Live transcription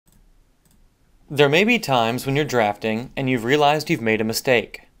There may be times when you're drafting and you've realized you've made a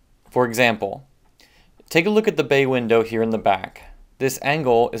mistake. For example, take a look at the bay window here in the back. This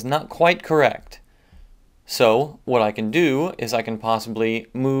angle is not quite correct. So what I can do is I can possibly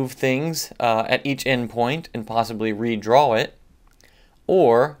move things at each endpoint and possibly redraw it,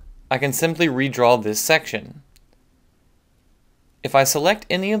 or I can simply redraw this section. If I select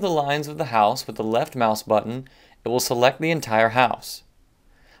any of the lines of the house with the left mouse button, it will select the entire house.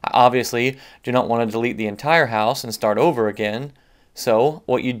 I obviously do not want to delete the entire house and start over again, so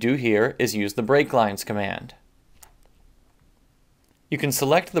what you do here is use the break lines command. You can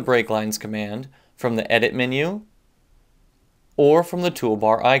select the break lines command from the edit menu or from the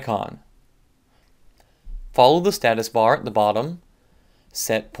toolbar icon. Follow the status bar at the bottom,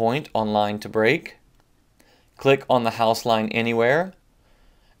 set point on line to break, click on the house line anywhere,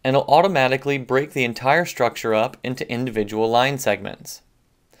 and it'll automatically break the entire structure up into individual line segments.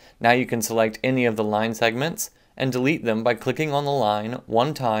 Now you can select any of the line segments and delete them by clicking on the line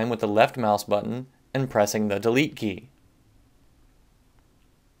one time with the left mouse button and pressing the delete key.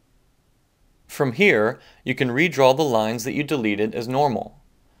 From here, you can redraw the lines that you deleted as normal.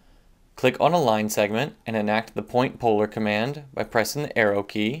 Click on a line segment and enact the point polar command by pressing the arrow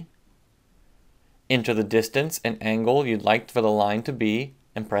key. Enter the distance and angle you'd like for the line to be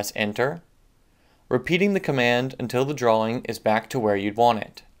and press enter, repeating the command until the drawing is back to where you'd want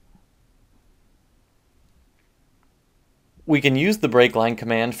it. We can use the break line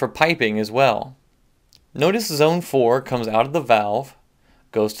command for piping as well. Notice zone 4 comes out of the valve,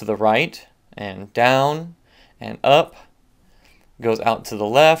 goes to the right and down and up, goes out to the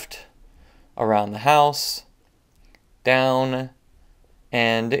left, around the house, down,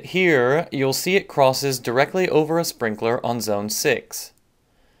 and here you'll see it crosses directly over a sprinkler on zone 6.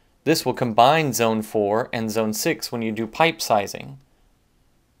 This will combine zone 4 and zone 6 when you do pipe sizing.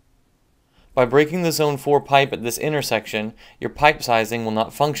 By breaking the zone 4 pipe at this intersection, your pipe sizing will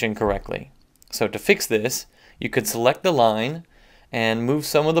not function correctly. So to fix this, you could select the line and move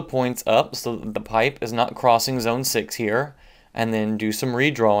some of the points up so that the pipe is not crossing zone 6 here, and then do some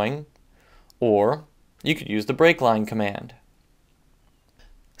redrawing, or you could use the break line command.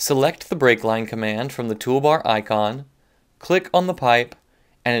 Select the break line command from the toolbar icon, click on the pipe,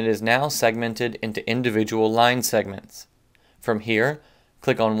 and it is now segmented into individual line segments. From here,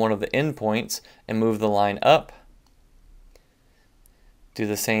 click on one of the endpoints and move the line up. Do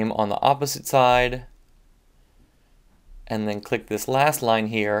the same on the opposite side, and then click this last line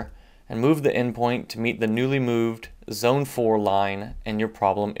here and move the endpoint to meet the newly moved zone 4 line, and your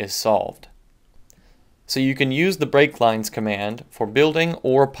problem is solved. So you can use the break lines command for building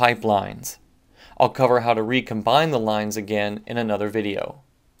or pipelines. I'll cover how to recombine the lines again in another video.